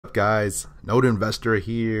up, guys? Node Investor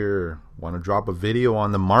here. Want to drop a video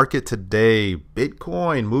on the market today.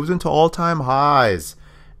 Bitcoin moves into all-time highs,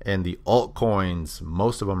 and the altcoins,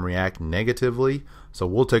 most of them react negatively. So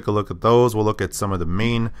we'll take a look at those. We'll look at some of the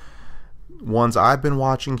main ones I've been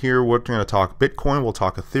watching here. We're going to talk Bitcoin. We'll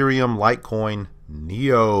talk Ethereum, Litecoin,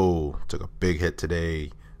 NEO. Took a big hit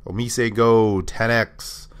today. OmiseGO,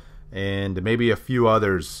 TenX, and maybe a few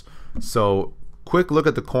others. So quick look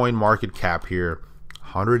at the coin market cap here.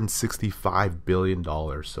 $165 billion.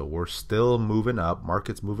 So we're still moving up.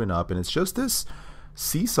 Market's moving up. And it's just this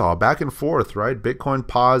seesaw back and forth, right? Bitcoin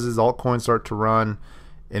pauses, altcoins start to run.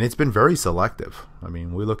 And it's been very selective. I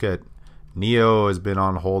mean, we look at NEO has been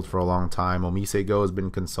on hold for a long time. OmiseGO has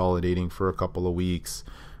been consolidating for a couple of weeks.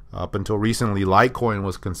 Up until recently, Litecoin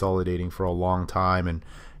was consolidating for a long time. And,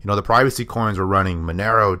 you know, the privacy coins were running.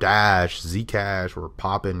 Monero, Dash, Zcash were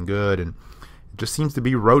popping good. And it just seems to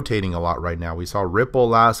be rotating a lot right now. We saw Ripple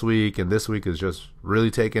last week, and this week is just really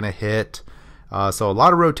taking a hit. So a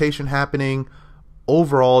lot of rotation happening.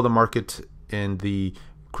 Overall, the market in the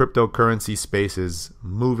cryptocurrency space is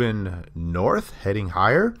moving north, heading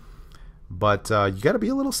higher. But you got to be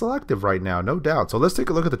a little selective right now, no doubt. So let's take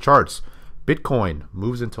a look at the charts. Bitcoin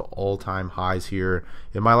moves into all-time highs here.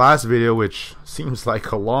 In my last video, which seems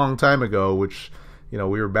like a long time ago, which, you know,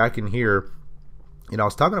 we were back in here, you know, I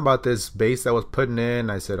was talking about this base that was putting in.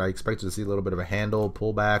 I said I expected to see a little bit of a handle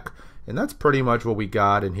pullback, and that's pretty much what we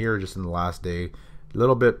got in here just in the last day. A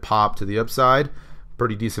little bit pop to the upside,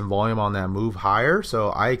 pretty decent volume on that move higher, so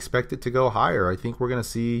I expect it to go higher. I think we're going to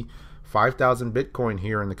see 5,000 Bitcoin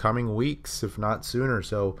here in the coming weeks, if not sooner.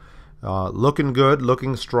 So looking good,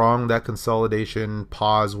 looking strong. That consolidation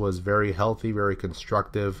pause was very healthy, very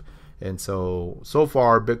constructive, and so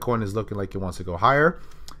far Bitcoin is looking like it wants to go higher.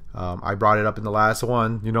 I brought it up in the last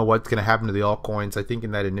one. You know what's going to happen to the altcoins? I think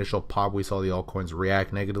in that initial pop, we saw the altcoins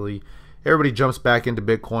react negatively. Everybody jumps back into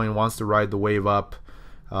Bitcoin, wants to ride the wave up.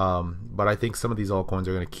 But I think some of these altcoins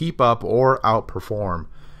are going to keep up or outperform.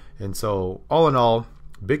 And so all in all,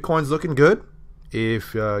 Bitcoin's looking good.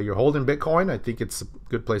 If you're holding Bitcoin, I think it's a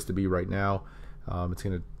good place to be right now. It's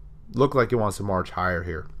going to look like it wants to march higher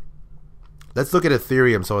here. Let's look at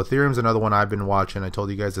Ethereum. So Ethereum's another one I've been watching. I told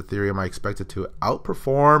you guys Ethereum, I expect it to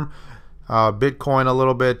outperform Bitcoin a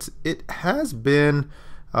little bit. It has been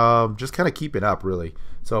just kind of keeping up, really.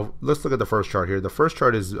 So let's look at the first chart here. The first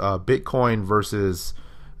chart is Bitcoin versus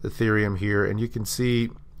Ethereum here. And you can see,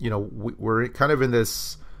 you know, we're kind of in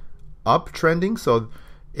this uptrending. So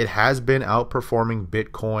it has been outperforming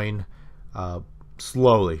Bitcoin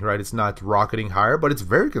slowly, right? It's not rocketing higher, but it's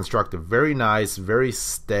very constructive, very nice, very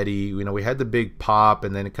steady. You know, we had the big pop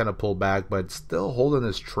and then it kind of pulled back, but still holding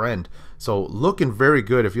this trend. So looking very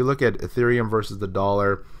good. If you look at Ethereum versus the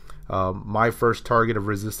dollar, my first target of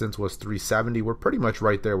resistance was 370. We're pretty much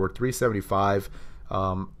right there. We're 375.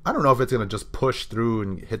 I don't know if it's going to just push through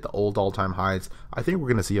and hit the old all-time highs. I think we're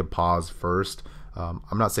going to see a pause first. I'm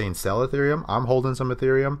not saying sell Ethereum. I'm holding some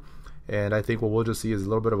Ethereum. And I think what we'll just see is a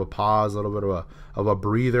little bit of a pause, a little bit of a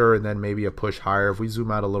breather, and then maybe a push higher. If we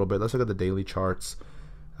zoom out a little bit, let's look at the daily charts.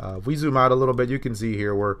 If we zoom out a little bit, you can see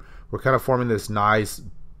here we're kind of forming this nice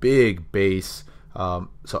big base.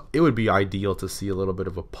 So it would be ideal to see a little bit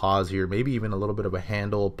of a pause here, maybe even a little bit of a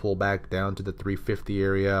handle, pull back down to the 350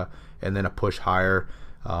 area, and then a push higher.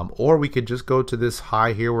 Or we could just go to this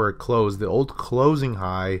high here where it closed. The old closing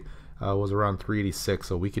high was around 386,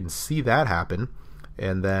 so we can see that happen,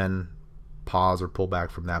 and then pause or pull back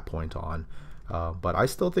from that point on. But I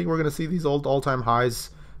still think we're going to see these old all-time highs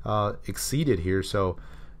exceeded here. So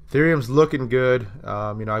Ethereum's looking good.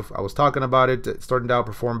 You know, I was talking about it. It's starting to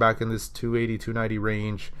outperform back in this 280, 290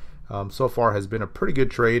 range. So far has been a pretty good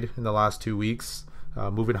trade in the last 2 weeks.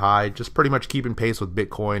 Moving high, just pretty much keeping pace with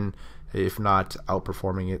Bitcoin, if not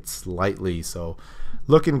outperforming it slightly. So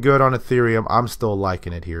looking good on Ethereum. I'm still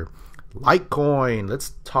liking it here. Litecoin,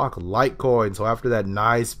 let's talk Litecoin. So after that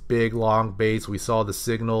nice big long base, we saw the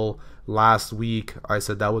signal last week. I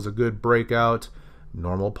said that was a good breakout.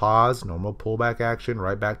 Normal pause, normal pullback action,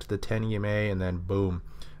 right back to the 10 EMA, and then boom,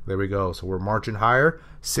 there we go. So we're marching higher.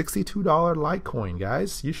 $62 Litecoin,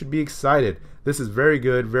 guys. You should be excited. This is very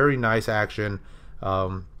good, very nice action.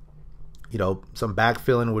 You know, some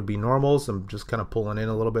backfilling would be normal, some just kind of pulling in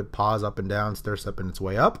a little bit, pause up and down, stair stepping its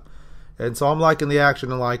way up. And so I'm liking the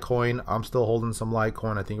action in Litecoin. I'm still holding some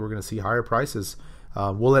Litecoin. I think we're going to see higher prices.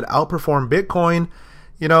 Will it outperform Bitcoin?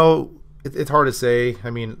 You know, it's hard to say.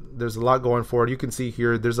 I mean, there's a lot going for it. You can see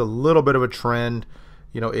here, there's a little bit of a trend.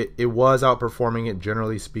 You know, it was outperforming it,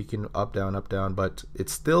 generally speaking, up, down, but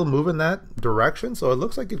it's still moving that direction. So it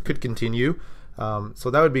looks like it could continue.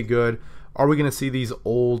 So that would be good. Are we going to see these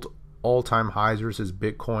old all-time highs versus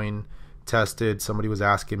Bitcoin tested. Somebody was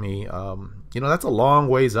asking me, that's a long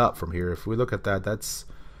ways up from here. If we look at that, that's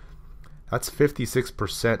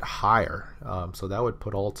 56% higher. So that would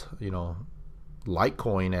put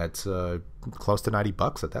Litecoin at close to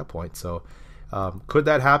 $90 at that point. So could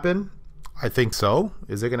that happen? I think so.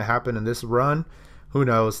 Is it going to happen in this run? Who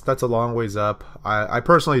knows? That's a long ways up. I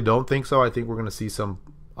personally don't think so. I think we're going to see some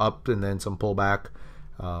up and then some pullback.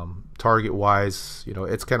 Target wise,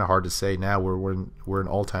 it's kind of hard to say now. We're in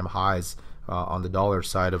all-time highs on the dollar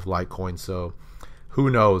side of Litecoin. So who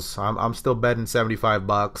knows? I'm still betting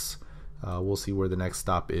 $75. We'll see where the next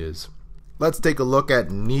stop is. Let's take a look at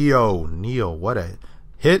NEO. NEO, what a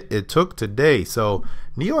hit it took today. So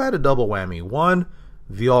NEO had a double whammy. One,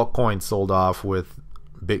 the altcoin sold off with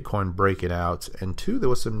Bitcoin breaking out, and two, there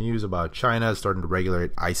was some news about China starting to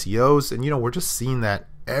regulate ICOs, and we're just seeing that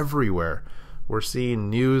everywhere. We're seeing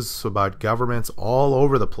news about governments all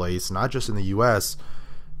over the place, not just in the US,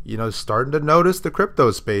 starting to notice the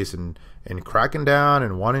crypto space and cracking down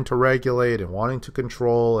and wanting to regulate and wanting to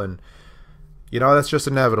control. And that's just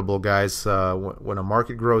inevitable, guys. When a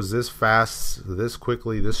market grows this fast, this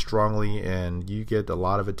quickly, this strongly, and you get a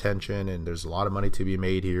lot of attention, and there's a lot of money to be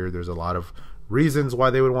made here, there's a lot of reasons why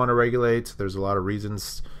they would want to regulate. There's a lot of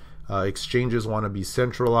reasons exchanges want to be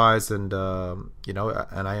centralized, and and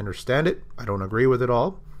I understand it. I don't agree with it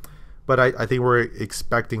all, but I think we're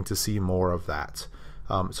expecting to see more of that.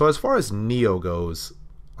 So as far as NEO goes,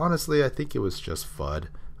 honestly, I think it was just FUD.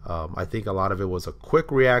 I think a lot of it was a quick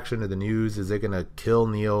reaction to the news. Is it going to kill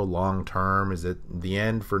NEO long term? Is it the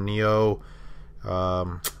end for NEO?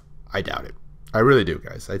 I doubt it. I really do,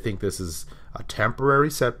 guys. I think this is a temporary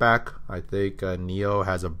setback. I think NEO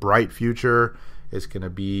has a bright future. It's going to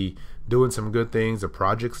be doing some good things. The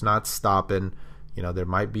project's not stopping. There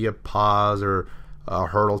might be a pause or a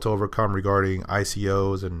hurdle to overcome regarding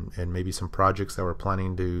ICOs, and maybe some projects that were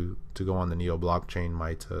planning to go on the NEO blockchain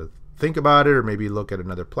might think about it, or maybe look at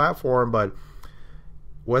another platform. But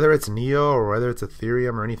whether it's NEO or whether it's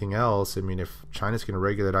Ethereum or anything else, I mean, if China's going to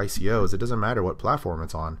regulate ICOs, it doesn't matter what platform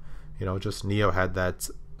it's on. Just NEO had that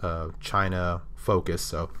China focus.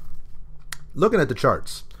 So looking at the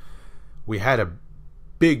charts, we had a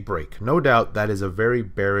big break. No doubt that is a very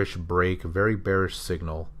bearish break, a very bearish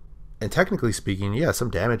signal. And technically speaking, yeah, some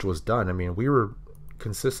damage was done. I mean, we were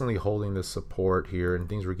consistently holding this support here, and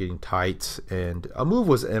things were getting tight, and a move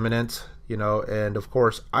was imminent, and of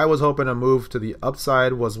course I was hoping a move to the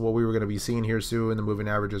upside was what we were going to be seeing here soon. The moving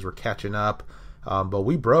averages were catching up, but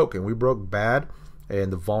we broke, and we broke bad,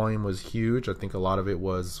 and the volume was huge. I think a lot of it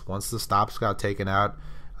was once the stops got taken out,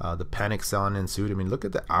 the panic selling ensued. I mean, look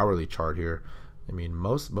at the hourly chart here. I mean,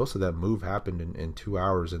 most of that move happened in 2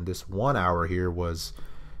 hours, and this 1 hour here was,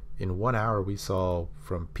 in 1 hour we saw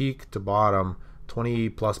from peak to bottom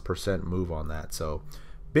 20+% move on that. So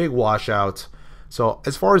big washout. So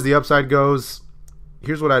as far as the upside goes,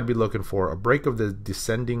 here's what I'd be looking for: a break of the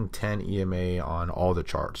descending 10 EMA on all the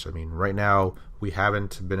charts. I mean, right now we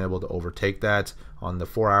haven't been able to overtake that. On the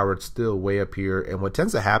 4 hour, it's still way up here, and what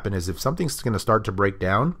tends to happen is if something's going to start to break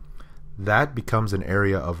down, that becomes an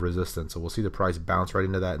area of resistance. So we'll see the price bounce right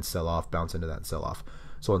into that and sell off, bounce into that and sell off.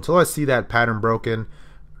 So until I see that pattern broken,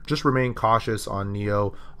 just remain cautious on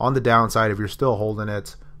NEO. On the downside, if you're still holding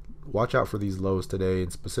it, watch out for these lows today,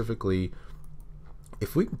 and specifically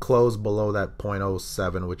if we can close below that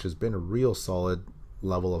 0.07, which has been a real solid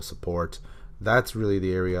level of support, that's really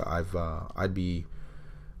the area I'd be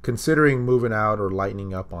considering moving out or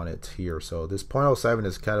lightening up on it here. So this 0.07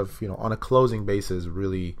 is kind of, on a closing basis,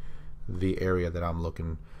 really the area that I'm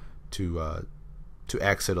looking to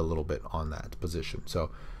exit a little bit on that position. So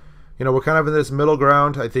we're kind of in this middle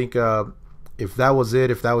ground. I think if that was it,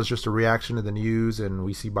 if that was just a reaction to the news and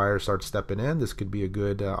we see buyers start stepping in, this could be a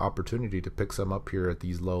good opportunity to pick some up here at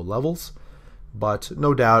these low levels. But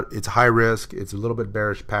no doubt it's high risk. It's a little bit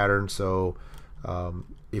bearish pattern. So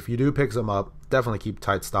if you do pick some up, definitely keep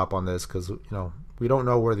tight stop on this, because we don't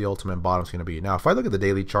know where the ultimate bottom is going to be. Now, if I look at the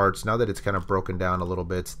daily charts, now that it's kind of broken down a little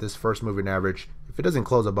bit, this first moving average, if it doesn't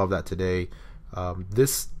close above that today,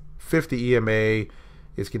 this 50 EMA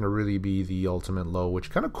is going to really be the ultimate low, which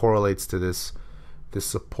kind of correlates to this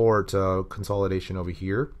support consolidation over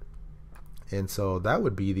here. And so that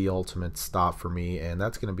would be the ultimate stop for me, and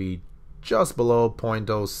that's going to be just below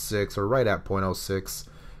 0.06 or right at 0.06.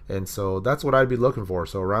 And so that's what I'd be looking for.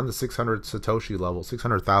 So around the 600 Satoshi level,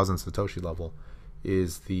 600,000 Satoshi level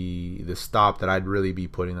is the stop that I'd really be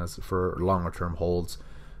putting us for longer term holds.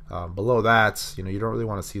 Below that, you don't really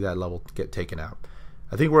want to see that level get taken out.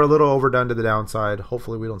 I think we're a little overdone to the downside.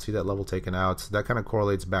 Hopefully we don't see that level taken out. That kind of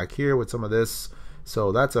correlates back here with some of this.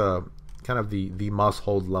 So that's a kind of the must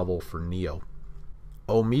hold level for NEO.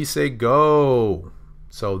 OmiseGO.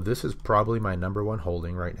 So this is probably my #1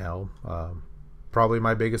 holding right now. Probably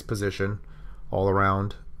my biggest position all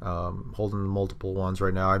around. Holding multiple ones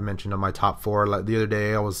right now. I mentioned on my top 4 the other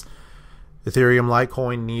day I was Ethereum,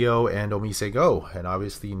 Litecoin, NEO, and OmiseGO. And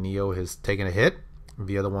obviously NEO has taken a hit.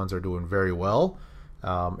 The other ones are doing very well.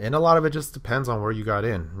 And a lot of it just depends on where you got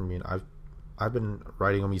in. I mean, I've been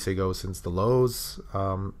riding OmiseGO since the lows.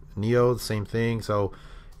 NEO, the same thing. So,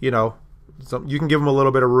 you know, you can give them a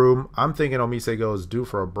little bit of room. I'm thinking OmiseGO is due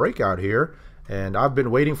for a breakout here, and I've been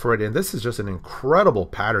waiting for it. And this is just an incredible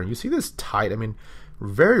pattern. You see this tight. I mean,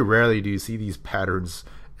 very rarely do you see these patterns.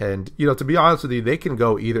 And, you know, to be honest with you, they can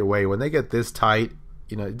go either way. When they get this tight,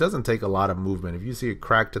 you know, it doesn't take a lot of movement. If you see a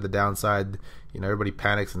crack to the downside, you know, everybody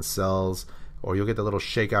panics and sells, or you'll get the little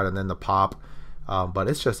shakeout and then the pop. But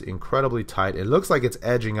it's just incredibly tight. It looks like it's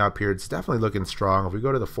edging up here. It's definitely looking strong. If we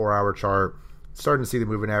go to the 4-hour chart, starting to see the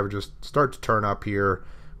moving averages start to turn up here.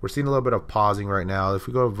 We're seeing a little bit of pausing right now. If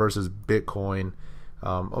we go versus Bitcoin,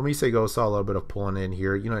 OmiseGO saw a little bit of pulling in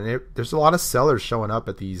here. You know, and there's a lot of sellers showing up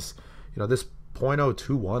at these, you know, this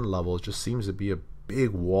 0.021 level just seems to be a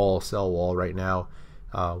big sell wall right now.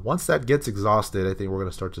 Once that gets exhausted, I think we're going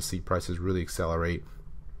to start to see prices really accelerate.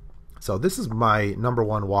 So this is my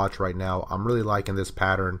 #1 watch right now. I'm really liking this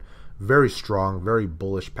pattern. Very strong, very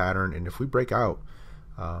bullish pattern. And if we break out,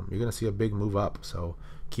 you're going to see a big move up. So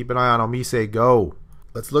keep an eye on OmiseGO.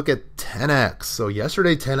 Let's look at TenX. So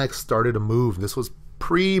yesterday, TenX started to move. This was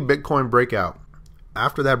pre-Bitcoin breakout.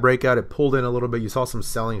 After that breakout, it pulled in a little bit. You saw some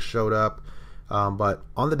selling showed up. But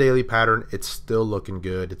on the daily pattern, it's still looking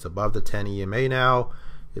good. It's above the 10 EMA now.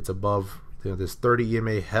 It's above, you know, this 30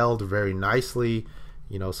 EMA held very nicely.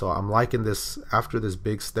 You know, so I'm liking this. After this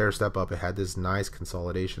big stair step up, it had this nice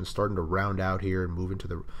consolidation starting to round out here and move into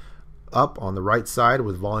the up on the right side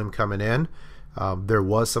with volume coming in. There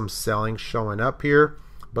was some selling showing up here,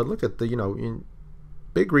 but look at the, you know, in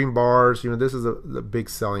big green bars, you know, this is the big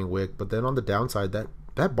selling wick. But then on the downside,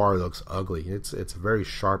 that bar looks ugly. It's very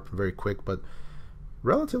sharp, very quick, but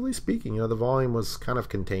relatively speaking, you know, the volume was kind of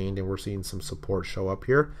contained, and we're seeing some support show up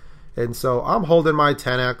here. And so I'm holding my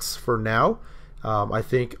 10X for now. I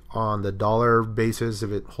think on the dollar basis,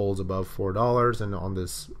 if it holds above $4, and on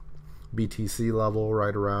this BTC level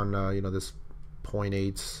right around you know, this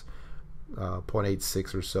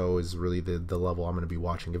 0.86 or so is really the level I'm going to be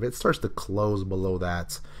watching. If it starts to close below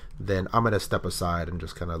that, then I'm going to step aside and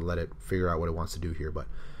just kind of let it figure out what it wants to do here. But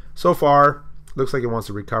so far, looks like it wants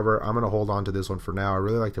to recover. I'm going to hold on to this one for now. I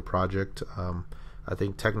really like the project. I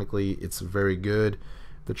think technically it's very good.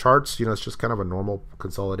 The charts, you know, it's just kind of a normal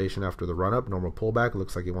consolidation after the run up, normal pullback. It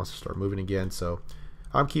looks like it wants to start moving again. So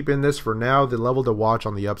I'm keeping this for now. The level to watch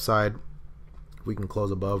on the upside, if we can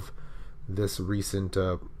close above this recent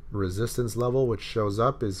resistance level, which shows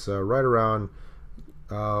up, is right around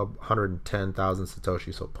 110,000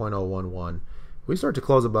 Satoshi, so 0.011. If we start to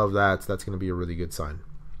close above that, that's going to be a really good sign.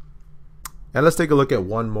 And let's take a look at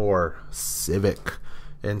one more, Civic.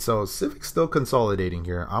 And so Civic's still consolidating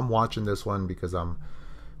here. I'm watching this one because I'm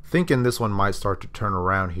thinking this one might start to turn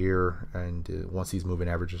around here, and once these moving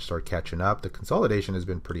averages start catching up. The consolidation has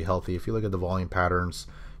been pretty healthy. If you look at the volume patterns,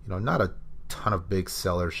 you know, not a ton of big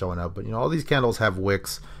sellers showing up, but you know, all these candles have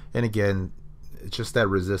wicks, and again, it's just that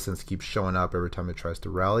resistance keeps showing up every time it tries to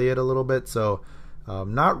rally it a little bit. So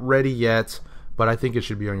not ready yet, but I think it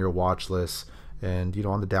should be on your watch list. And you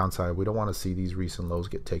know, on the downside, we don't want to see these recent lows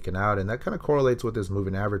get taken out, and that kind of correlates with this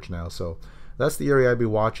moving average now. So that's the area I'd be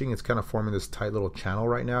watching. It's kind of forming this tight little channel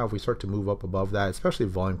right now. If we start to move up above that, especially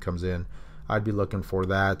if volume comes in, I'd be looking for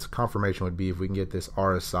that. Confirmation would be if we can get this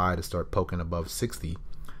RSI to start poking above 60.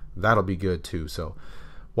 That'll be good too. So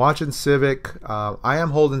watching Civic. I am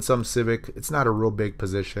holding some Civic. It's not a real big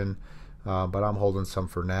position, but I'm holding some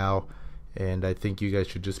for now. And I think you guys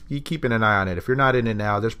should just be keeping an eye on it. If you're not in it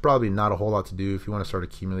now, there's probably not a whole lot to do. If you want to start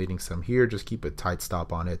accumulating some here, just keep a tight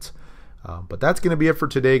stop on it. But that's going to be it for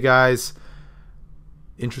today, guys.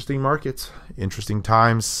 Interesting markets, interesting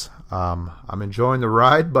times. I'm enjoying the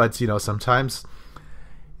ride, but you know, sometimes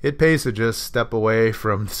it pays to just step away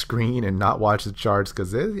from the screen and not watch the charts,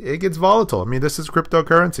 because it gets volatile. I mean, this is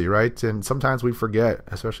cryptocurrency, right? And sometimes we forget,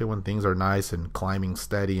 especially when things are nice and climbing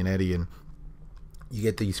steady and eddy, and you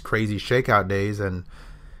get these crazy shakeout days, and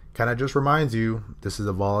kind of just reminds you this is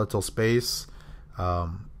a volatile space.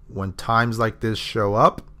 When times like this show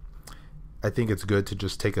up, I think it's good to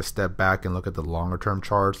just take a step back and look at the longer term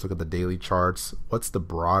charts, look at the daily charts. What's the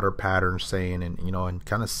broader pattern saying? And you know, and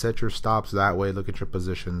kind of set your stops that way. Look at your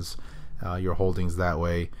positions, your holdings that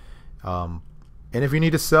way. And if you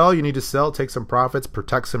need to sell, you need to sell, take some profits,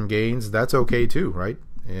 protect some gains. That's okay too, right?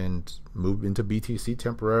 and move into BTC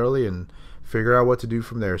temporarily and figure out what to do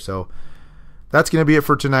from there. So that's going to be it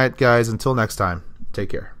for tonight, guys. Until next time, take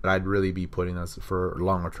care. I'd really be putting us for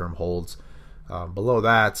longer term holds. Below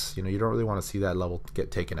that, you don't really want to see that level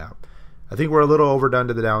get taken out. I think we're a little overdone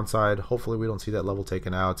to the downside. Hopefully we don't see that level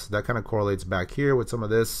taken out. That kind of correlates back here with some of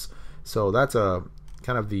this. So that's a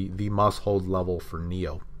kind of the must hold level for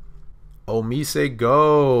NEO.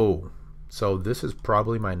 OmiseGO. So this is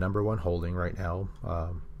probably my #1 holding right now.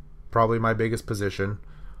 Probably my biggest position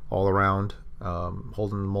all around.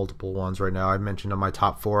 Holding multiple ones right now. I mentioned on my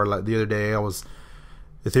top 4 the other day I was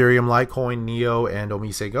Ethereum, Litecoin, NEO, and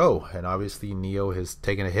OmiseGO. And obviously NEO has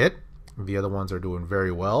taken a hit. The other ones are doing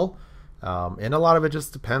very well. And a lot of it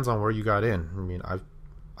just depends on where you got in. I mean,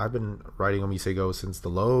 I've been riding OmiseGO since the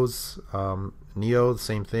lows. NEO, the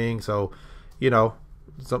same thing. So, you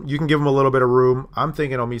can give them a little bit of room. I'm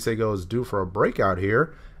thinking OmiseGO is due for a breakout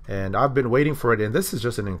here, and I've been waiting for it. And this is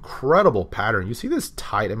just an incredible pattern. You see this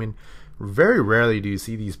tight. I mean, very rarely do you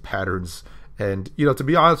see these patterns. And, to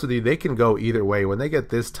be honest with you, they can go either way. When they get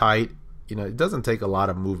this tight, it doesn't take a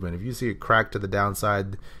lot of movement. If you see a crack to the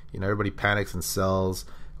downside, everybody panics and sells,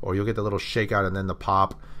 or you'll get the little shakeout and then the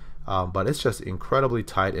pop. But it's just incredibly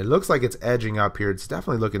tight. It looks like it's edging up here. It's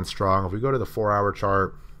definitely looking strong. If we go to the 4-hour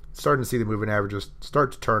chart, starting to see the moving averages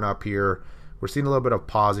start to turn up here. We're seeing a little bit of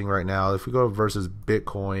pausing right now. If we go versus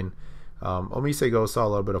Bitcoin, OmiseGO saw a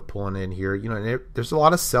little bit of pulling in here. And there's a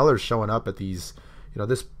lot of sellers showing up at these,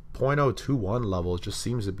 this 0.021 level just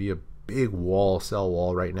seems to be a big sell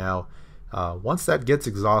wall right now. Once that gets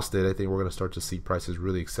exhausted, I think we're going to start to see prices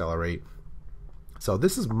really accelerate. So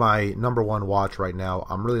this is my #1 watch right now.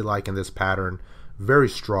 I'm really liking this pattern. Very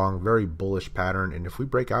strong, very bullish pattern. And if we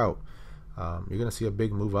break out, you're going to see a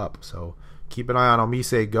big move up. So keep an eye on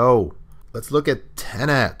OmiseGO. Let's look at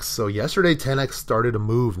TenX. So yesterday, TenX started to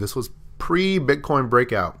move. This was pre-Bitcoin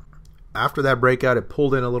breakout. After that breakout, it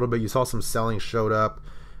pulled in a little bit. You saw some selling showed up.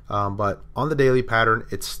 But on the daily pattern,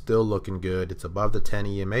 it's still looking good. It's above the 10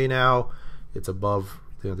 EMA now. It's above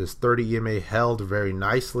this 30 EMA held very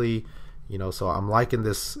nicely. So I'm liking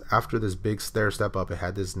this. After this big stair step up, it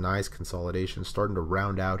had this nice consolidation starting to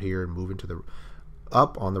round out here and move into the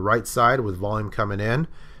up on the right side with volume coming in.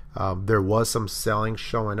 There was some selling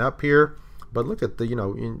showing up here, but look at the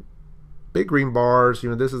in big green bars.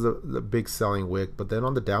 This is the big selling wick, but then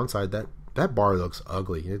on the downside, that bar looks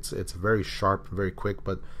ugly. It's very sharp, very quick,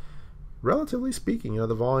 but relatively speaking,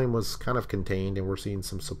 the volume was kind of contained, and we're seeing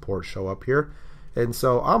some support show up here. And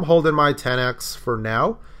so I'm holding my 10X for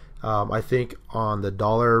now. I think on the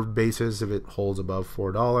dollar basis, if it holds above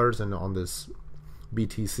 $4, and on this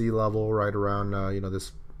BTC level right around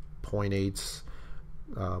this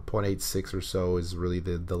 0.86 or so is really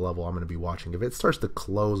the level I'm going to be watching. If it starts to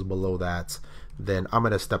close below that, then I'm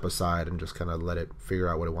going to step aside and just kind of let it figure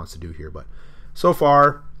out what it wants to do here. But so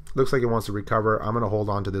far, looks like it wants to recover. I'm going to hold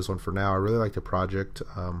on to this one for now. I really like the project.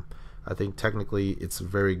 I think technically it's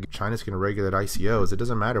very good. China's going to regulate ICOs. It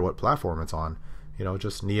doesn't matter what platform it's on.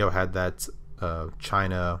 Just NEO had that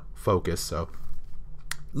China focus. So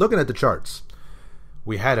looking at the charts,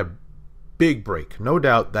 we had a big break. No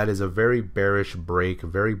doubt that is a very bearish break, a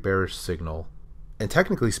very bearish signal. And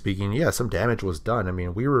technically speaking, yeah, some damage was done. I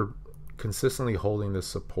mean, we were consistently holding this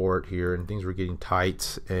support here and things were getting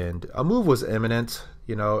tight and a move was imminent,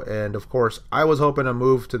 and of course I was hoping a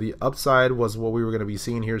move to the upside was what we were going to be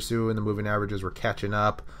seeing here soon. The moving averages were catching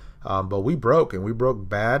up, but we broke, and we broke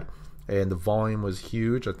bad, and the volume was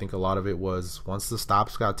huge. I think a lot of it was once the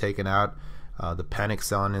stops got taken out, the panic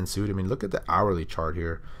selling ensued. I mean, look at the hourly chart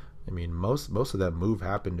here. I mean, most of that move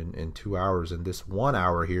happened in 2 hours, and this 1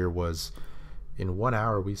 hour here was, in 1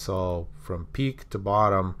 hour we saw from peak to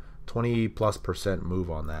bottom 20+%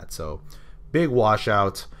 move on that. So big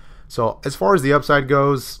washout. So as far as the upside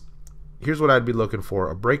goes, here's what I'd be looking for: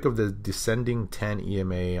 a break of the descending 10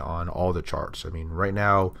 EMA on all the charts. I mean, right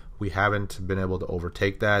now we haven't been able to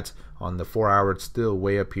overtake that. On the 4 hour, it's still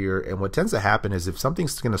way up here. And what tends to happen is if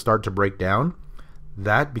something's going to start to break down,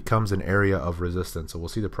 that becomes an area of resistance. So we'll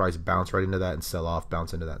see the price bounce right into that and sell off,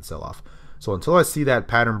 bounce into that and sell off. So until I see that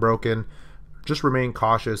pattern broken, just remain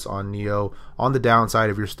cautious on NEO. On the downside,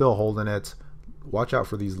 if you're still holding it, watch out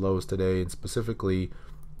for these lows today. And specifically,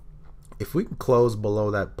 if we can close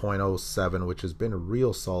below that 0.07, which has been a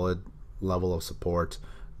real solid level of support,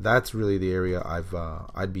 that's really the area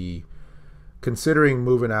I'd be considering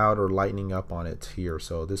moving out or lightening up on it here.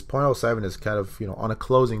 So this 0.07 is kind of, on a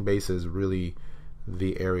closing basis, really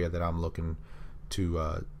the area that I'm looking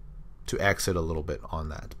to exit a little bit on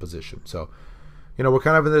that position. So we're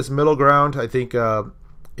kind of in this middle ground. I think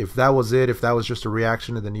if that was it, if that was just a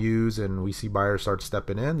reaction to the news and we see buyers start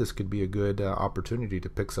stepping in, this could be a good opportunity to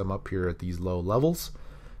pick some up here at these low levels.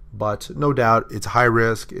 But no doubt, it's high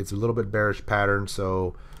risk. It's a little bit bearish pattern.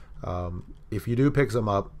 So if you do pick some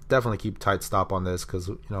up, definitely keep tight stop on this, because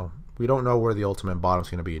we don't know where the ultimate bottom is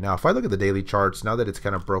going to be. Now, if I look at the daily charts, now that it's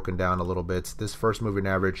kind of broken down a little bit, this first moving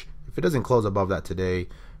average, if it doesn't close above that today,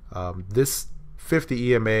 this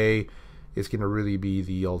 50 EMA is going to really be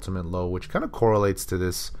the ultimate low, which kind of correlates to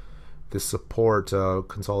this support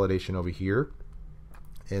consolidation over here.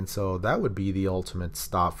 And so that would be the ultimate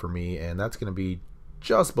stop for me, and that's going to be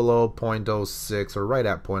just below 0.06 or right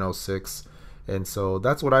at 0.06. And so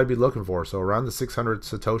that's what I'd be looking for. So around the 600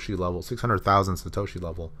 Satoshi level, 600,000 Satoshi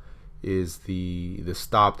level is the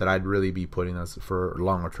stop that I'd really be putting us for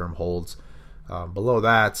longer term holds. Below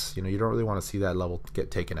that, you don't really want to see that level get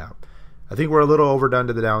taken out. I think we're a little overdone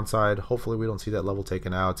to the downside. Hopefully we don't see that level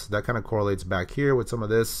taken out. That kind of correlates back here with some of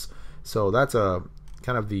this. So that's a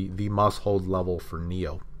kind of the must hold level for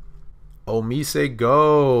NEO.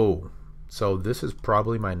 OmiseGO. So this is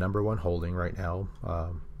probably my #1 holding right now.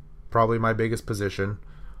 Probably my biggest position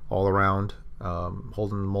all around.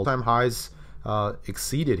 Holding multi-time highs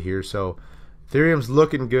exceeded here. So Ethereum's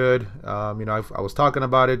looking good. I was talking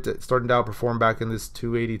about it. It's starting to outperform back in this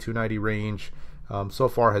 280, 290 range. So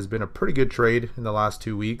far has been a pretty good trade in the last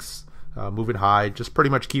 2 weeks. Moving high, just pretty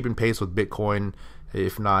much keeping pace with Bitcoin,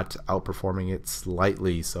 if not outperforming it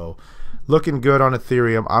slightly. So looking good on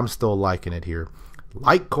Ethereum. I'm still liking it here.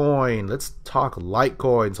 Litecoin, let's talk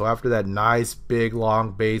Litecoin. So after that nice big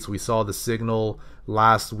long base, we saw the signal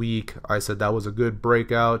last week. I said that was a good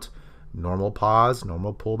breakout. Normal pause,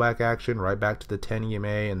 normal pullback action, right back to the 10 EMA,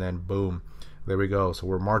 and then boom, there we go. So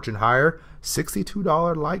we're marching higher. $62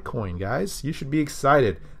 Litecoin, guys. You should be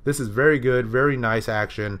excited. This is very good, very nice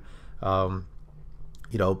action. Some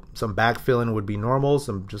backfilling would be normal,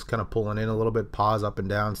 some just kind of pulling in a little bit, pause up and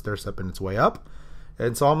down, stair stepping its way up.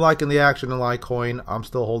 And so I'm liking the action in Litecoin. I'm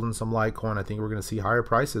still holding some Litecoin. I think we're going to see higher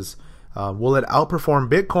prices. Will it outperform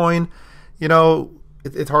Bitcoin?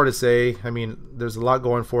 It's hard to say. I mean, there's a lot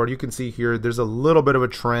going for it. You can see here, there's a little bit of a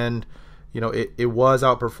trend. It was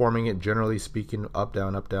outperforming it, generally speaking, up,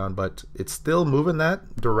 down, but it's still moving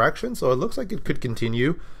that direction. So it looks like it could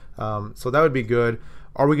continue. So that would be good.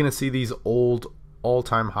 Are we going to see these old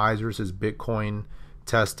all-time highs versus Bitcoin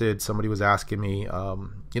tested? Somebody was asking me.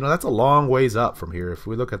 That's a long ways up from here. If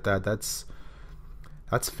we look at that, that's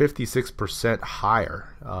 56%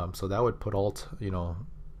 higher. So that would put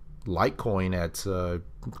Litecoin at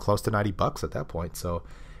close to $90 at that point. So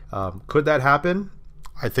could that happen?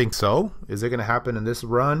 I think so. Is it going to happen in this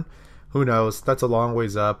run? Who knows? That's a long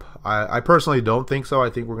ways up. I personally don't think so. I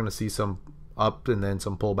think we're going to see some up and then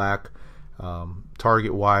some pullback.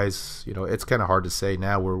 Target wise, it's kind of hard to say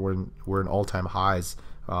now. We're in all-time highs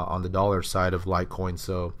on the dollar side of Litecoin.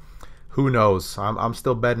 So who knows? I'm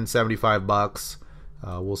still betting $75.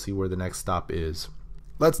 We'll see where the next stop is.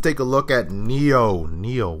 Let's take a look at NEO.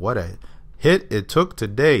 NEO, what a hit it took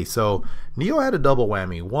today. So NEO had a double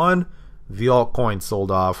whammy. One, the altcoin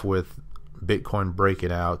sold off with Bitcoin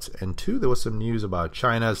breaking out, and two, there was some news about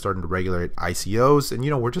China starting to regulate ICOs,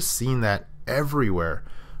 and we're just seeing that everywhere.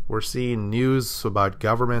 We're seeing news about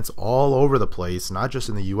governments all over the place, not just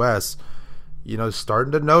in the US,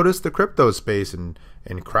 starting to notice the crypto space and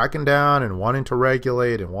cracking down and wanting to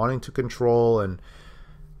regulate and wanting to control. And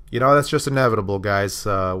that's just inevitable, guys.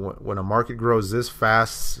 When a market grows this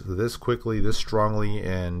fast, this quickly, this strongly,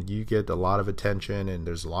 and you get a lot of attention, and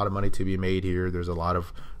there's a lot of money to be made here. There's a lot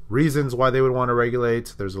of reasons why they would want to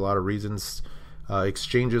regulate. There's a lot of reasons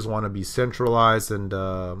exchanges want to be centralized, and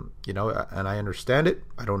and I understand it.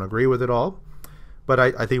 I don't agree with it all, but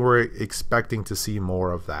I think we're expecting to see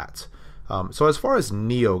more of that. So as far as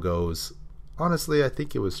NEO goes, honestly, I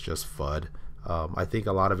think it was just FUD. I think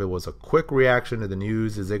a lot of it was a quick reaction to the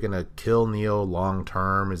news. Is it going to kill NEO long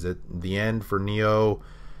term? Is it the end for NEO?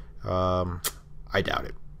 I doubt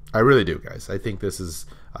it. I really do, guys. I think this is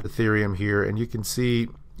Ethereum here, and you can see,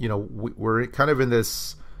 we're kind of in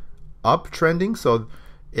this uptrending. So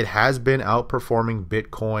it has been outperforming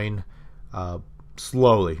Bitcoin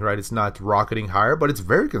slowly, right? It's not rocketing higher, but it's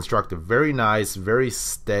very constructive, very nice, very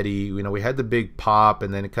steady. We had the big pop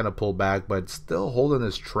and then it kind of pulled back, but still holding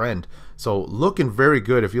this trend. So looking very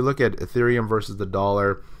good. If you look at Ethereum versus the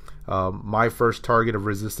dollar, my first target of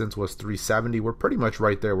resistance was 370. We're pretty much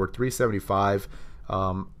right there. We're 375.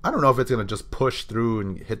 I don't know if it's going to just push through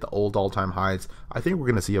and hit the old all-time highs. I think we're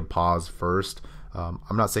going to see a pause first. I'm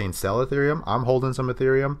not saying sell Ethereum. I'm holding some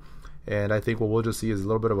Ethereum. And I think what we'll just see is a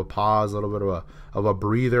little bit of a pause, a little bit of a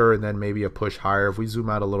breather, and then maybe a push higher. If we zoom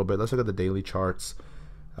out a little bit, let's look at the daily charts.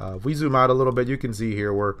 If we zoom out a little bit, you can see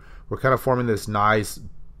here we're kind of forming this nice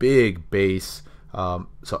big base.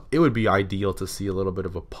 So it would be ideal to see a little bit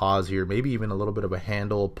of a pause here, maybe even a little bit of a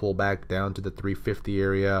handle pull back down to the 350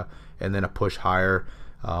 area and then a push higher.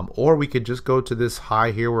 Or we could just go to this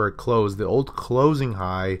high here where it closed. The old closing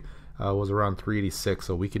high was around 386,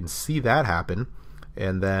 so we can see that happen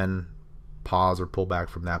and then pause or pull back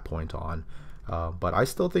from that point on. But I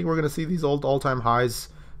still think we're going to see these old all-time highs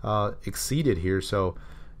exceeded here. So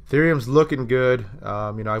Ethereum's looking good.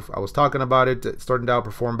 You know, I was talking about it starting to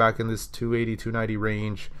outperform back in this 280, 290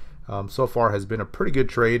 range. So far has been a pretty good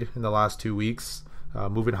trade in the last 2 weeks,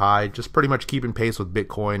 moving high, just pretty much keeping pace with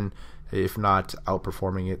Bitcoin, if not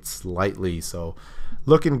outperforming it slightly. So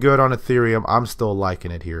looking good on Ethereum. I'm still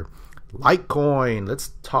liking it here. Litecoin, let's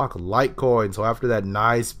talk Litecoin. So after that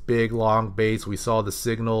nice big long base, we saw the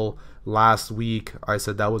signal last week. I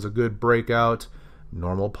said that was a good breakout.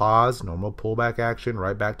 Normal pause, normal pullback action,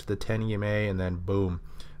 right back to the 10 EMA, and then boom,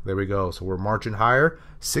 there we go. So we're marching higher.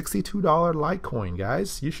 $62 Litecoin,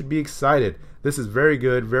 guys. You should be excited. This is very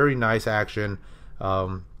good, very nice action.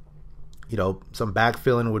 You know, some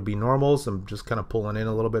backfilling would be normal, some just kind of pulling in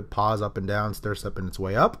a little bit, pause up and down, stair stepping its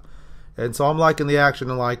way up. And so I'm liking the action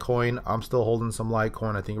in Litecoin. I'm still holding some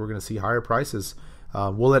Litecoin. I think we're going to see higher prices.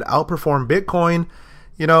 Will it outperform Bitcoin?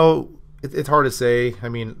 You know, it's hard to say. I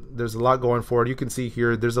mean, there's a lot going for it. You can see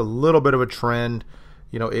here, there's a little bit of a trend.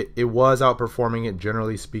 You know, it was outperforming it,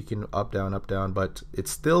 generally speaking, up, down, but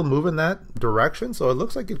it's still moving that direction. So it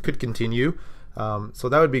looks like it could continue. So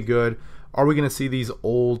that would be good. Are we going to see these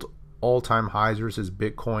old all-time highs versus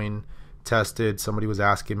Bitcoin tested? Somebody was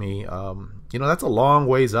asking me. You know, that's a long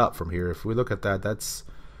ways up from here. If we look at that, that's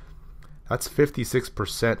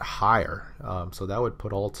 56% higher. So that would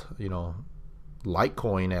put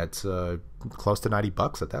Litecoin at close to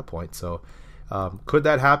 $90 at that point. So could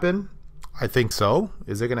that happen? I think so.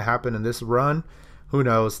 Is it going to happen in this run? Who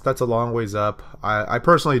knows? That's a long ways up. I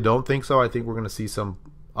personally don't think so. I think we're going to see some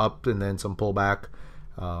up and then some pullback.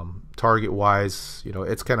 Target wise, you know,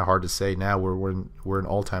 it's kind of hard to say now. We're in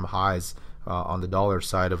all-time highs on the dollar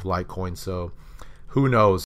side of Litecoin. So who knows?